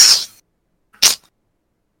points, I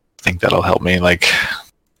think that'll help me. Like,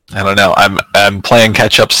 I don't know. I'm playing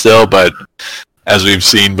catch up still, but as we've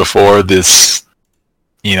seen before, this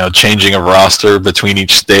changing of roster between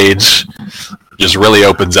each stage just really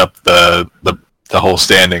opens up the whole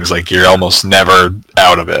standings. Like, you're almost never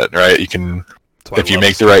out of it, right? You can. If you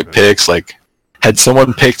make the right picks, like, had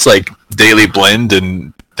someone picked, like, Daley Blind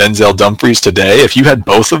and Denzel Dumfries today, if you had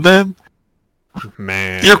both of them,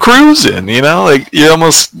 man, you're cruising, like, you're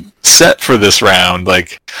almost set for this round,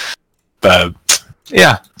 like, but,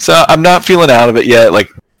 yeah, so I'm not feeling out of it yet.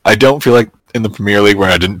 Like, I don't feel like in the Premier League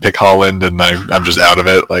where I didn't pick Holland and I'm just out of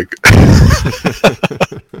it, like,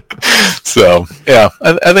 so, yeah,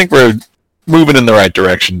 I think we're moving in the right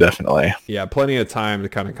direction, definitely. Yeah, plenty of time to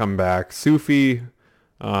kind of come back. Sufi,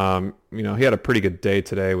 he had a pretty good day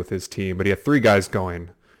today with his team, but he had 3 guys going,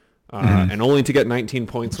 and only to get 19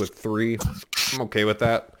 points with 3. I'm okay with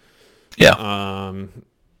that. Yeah.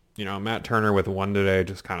 Matt Turner with 1 today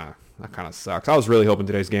that kind of sucks. I was really hoping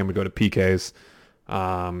today's game would go to PKs.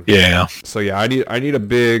 Yeah. So yeah, I need a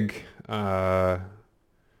big.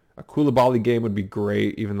 A Koulibaly game would be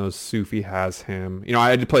great, even though Sufi has him. I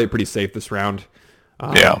had to play it pretty safe this round.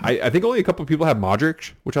 I think only a couple of people have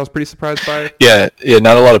Modric, which I was pretty surprised by. Yeah,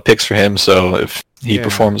 not a lot of picks for him, so if he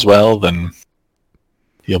performs well, then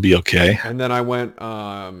he'll be okay. And then I went,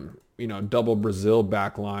 double Brazil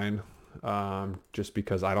back line, just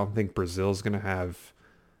because I don't think Brazil's going to have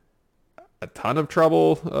a ton of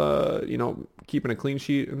trouble, keeping a clean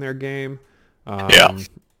sheet in their game.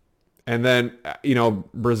 And then,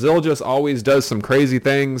 Brazil just always does some crazy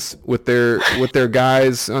things with their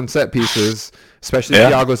guys on set pieces, especially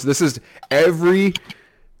Thiago. So this is every,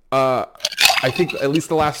 I think at least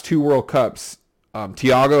the last 2 World Cups,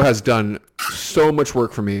 Thiago has done so much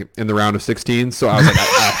work for me in the round of 16. So I was like,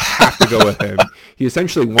 I have to go with him. He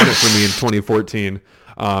essentially won it for me in 2014.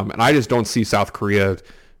 And I just don't see South Korea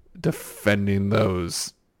defending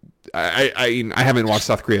those. I haven't watched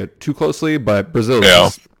South Korea too closely, but Brazil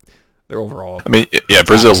is they're overall. I mean, yeah,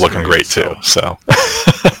 Brazil's looking great too. So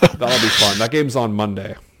that'll be fun. That game's on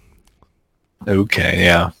Monday. Okay,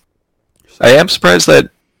 yeah. I am surprised that.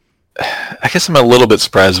 I guess I'm a little bit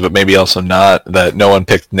surprised, but maybe also not that no one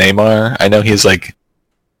picked Neymar. I know he's like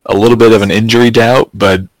a little bit of an injury doubt,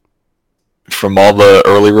 but from all the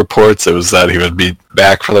early reports, it was that he would be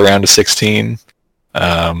back for the round of 16.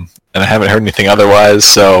 And I haven't heard anything otherwise,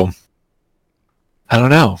 so I don't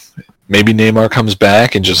know. Maybe Neymar comes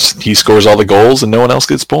back and just he scores all the goals and no one else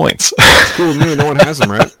gets points. That's cool with me. No one has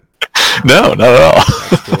him, right? No, not at all.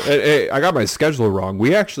 Cool. Hey, I got my schedule wrong.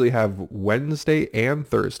 We actually have Wednesday and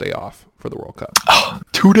Thursday off for the World Cup. Oh,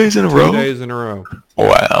 2 days in a row? 2 days in a row.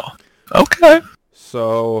 Wow. Okay.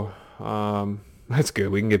 So, that's good.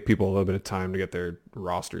 We can give people a little bit of time to get their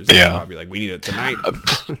rosters. Yeah. I'll be like, we need it tonight.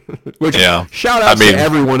 Which, yeah. Shout out to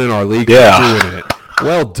everyone in our league for doing it.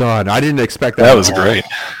 Well done. I didn't expect that. That was great.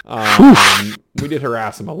 We did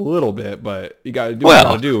harass him a little bit, but you got to do what you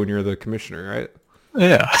got to do when you're the commissioner, right?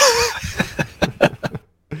 Yeah.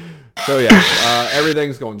 So, yeah,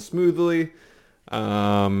 everything's going smoothly.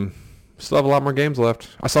 Still have a lot more games left.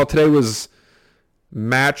 I saw today was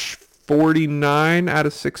match 49 out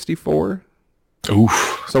of 64.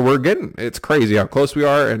 Oof. So it's crazy how close we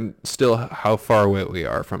are and still how far away we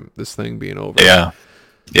are from this thing being over. Yeah.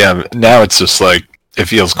 Yeah, now it's just like, it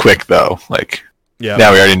feels quick though. Like,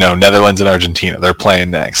 now we already know Netherlands and Argentina, they're playing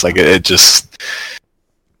next. Like, it's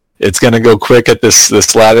going to go quick at this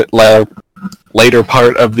later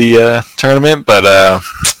part of the tournament, but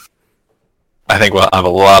I think we'll have a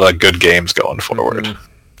lot of good games going forward. Mm-hmm.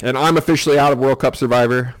 And I'm officially out of World Cup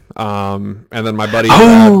Survivor. And then my buddy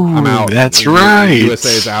Rad, I'm out. That's right.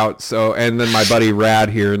 USA's out. So, and then my buddy Rad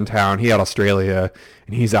here in town, he had Australia,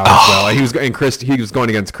 and he's out as well. He was going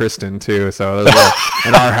against Kristen too. So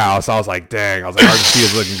in our house, I was like, dang. I was like,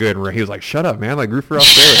 Argentina's looking good. And he was like, shut up, man. Like, root for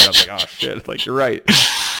Australia. I was like, oh shit. Like, you're right.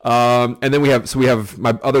 And then we have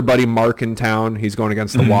my other buddy Mark in town. He's going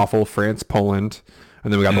against the Waffle, France, Poland.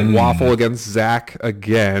 And then we got the Waffle against Zach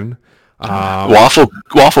again.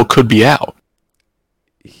 Waffle could be out.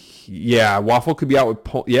 Yeah, Waffle could be out with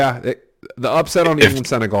the upset on England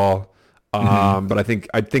Senegal. But I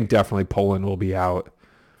think definitely Poland will be out.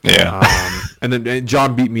 Yeah. And then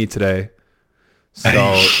John beat me today.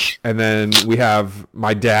 So and then we have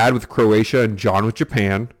my dad with Croatia and John with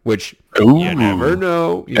Japan, which you never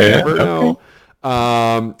know. You never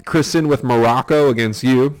know. Kristen with Morocco against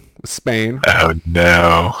you. Spain. Oh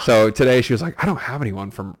no. So today she was like, I don't have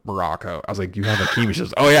anyone from Morocco. I was like, you have Hakimi. She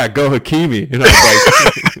goes, oh yeah, go Hakimi. And I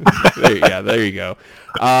was like, there you go.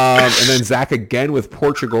 And then Zach again with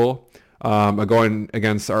Portugal, going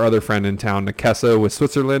against our other friend in town, Nakesa with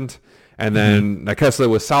Switzerland. And then Nakesa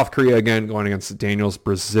with South Korea again, going against Daniel's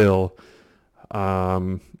Brazil.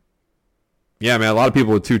 Yeah, man, a lot of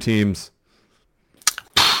people with two teams.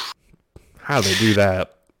 How do they do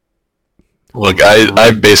that? Look,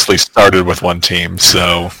 I basically started with one team,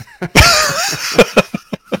 so from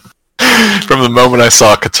the moment I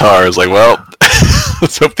saw Qatar, I was like, well,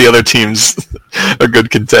 let's hope the other team's a good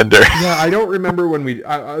contender. Yeah, I don't remember when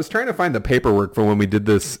I was trying to find the paperwork for when we did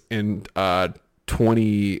this in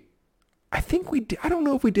 20. I think we did. I don't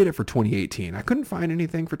know if we did it for 2018. I couldn't find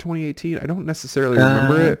anything for 2018. I don't necessarily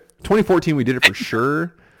remember it. 2014 we did it for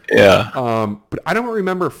sure. Yeah. But I don't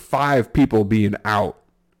remember 5 people being out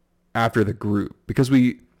after the group because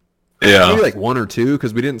maybe like 1 or 2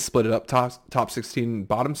 because we didn't split it up top 16,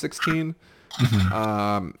 bottom 16.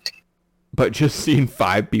 But just seeing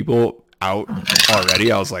 5 people out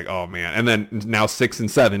already, I was like, oh man. And then now 6 and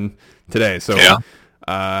 7 today. So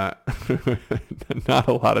not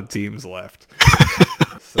a lot of teams left.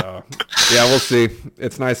 So yeah, we'll see.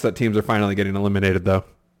 It's nice that teams are finally getting eliminated though.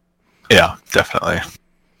 Yeah, definitely.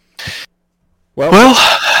 Well,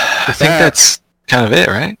 I think that's kind of it,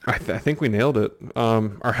 right? I think we nailed it.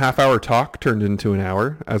 Our half-hour talk turned into an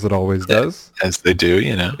hour, as it always does. As they do,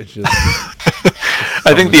 you know. It's just,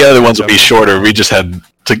 I think the other ones will be shorter. We just had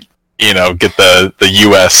to, get the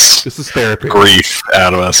U.S. This is therapy grief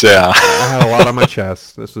out of us. Yeah. I had a lot on my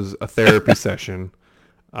chest. This was a therapy session.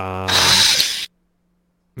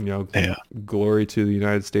 Glory to the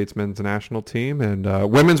United States men's national team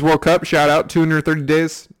and women's World Cup. Shout out 230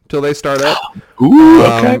 days till they start up. Ooh,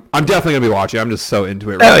 okay. I'm definitely gonna be watching. I'm just so into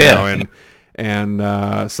it right now,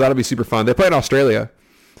 and so that'll be super fun. They play in Australia,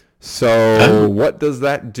 so what does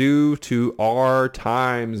that do to our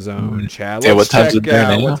time zone, Chad? Let's check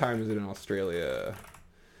out what time is it in Australia.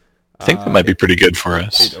 I think that might be pretty good for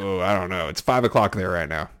us. I don't know. It's 5:00 there right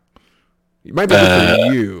now. It might be good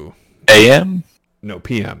for you. AM? No,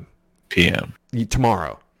 PM. PM.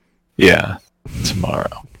 Tomorrow. Yeah,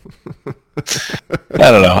 tomorrow. I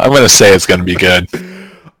don't know. I'm going to say it's going to be good.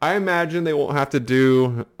 I imagine they won't have to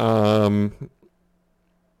do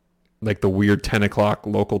like the weird 10 o'clock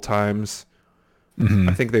local times.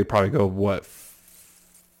 I think they probably go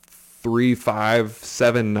 3, 5,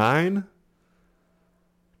 7, 9.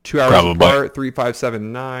 2 hours apart, 3, 5,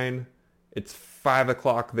 7, 9. It's 5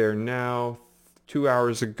 o'clock there now. 2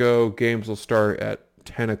 hours ago, games will start at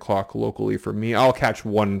 10 o'clock locally for me. I'll catch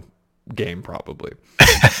one game probably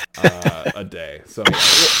a day. So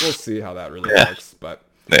we'll see how that really works. But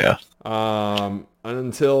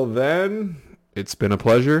until then, it's been a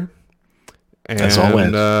pleasure. And as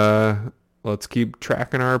always. Let's keep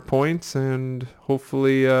tracking our points, and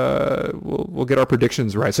hopefully we'll get our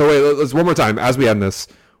predictions right. So wait, let's one more time as we end this.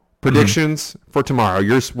 Predictions for tomorrow.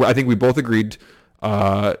 I think we both agreed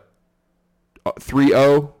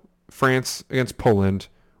 3-0 France against Poland.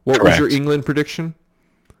 What Correct. Was your England prediction?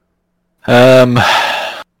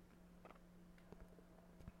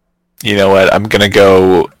 You know what? I'm going to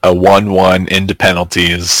go a 1-1 into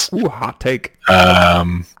penalties. Ooh, hot take.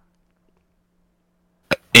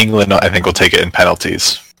 England, I think, will take it in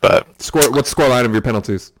penalties. But what's the scoreline of your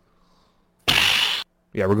penalties?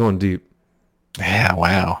 Yeah, we're going deep. Yeah,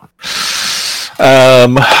 wow.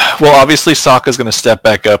 Well, obviously, Saka's going to step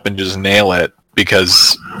back up and just nail it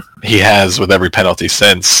because he has with every penalty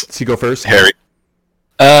since. Does he go first? Harry.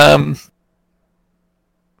 Or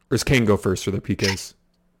does Kane go first for the PKs?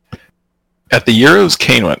 At the Euros,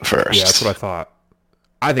 Kane went first. Yeah, that's what I thought.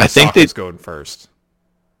 I think Saka's going first.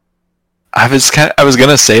 I was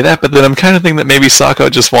gonna say that, but then I'm kind of thinking that maybe Saka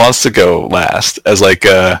just wants to go last as like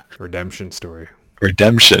a redemption story.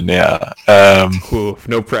 Redemption, yeah. Oof,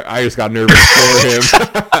 I just got nervous for him.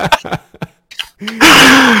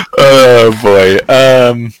 Oh boy.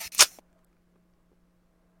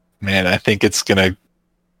 Man, I think it's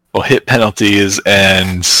we'll hit penalties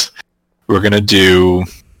and we're gonna do.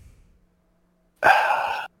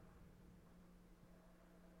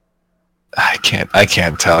 I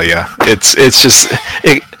can't tell you. It's just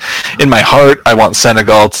in my heart. I want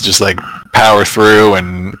Senegal to just like power through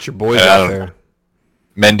and put your boys out there.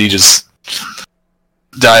 Mendy just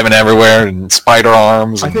diving everywhere and spider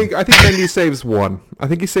arms. I think Mendy saves one. I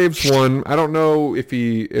think he saves one. I don't know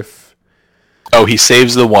if Oh, he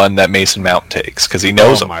saves the one that Mason Mount takes because he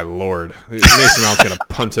knows him. Oh my lord, Mason Mount's gonna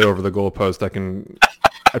punt it over the goalpost.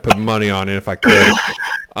 I'd put money on it if I could.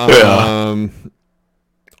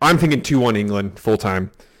 I'm thinking 2-1 England full time.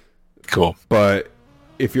 Cool. But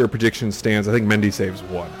if your prediction stands, I think Mendy saves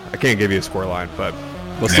one. I can't give you a score line, but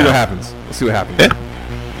let's see what happens. Yeah.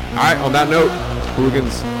 All right, on that note,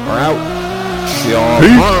 Hooligans are out. See y'all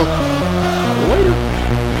tomorrow.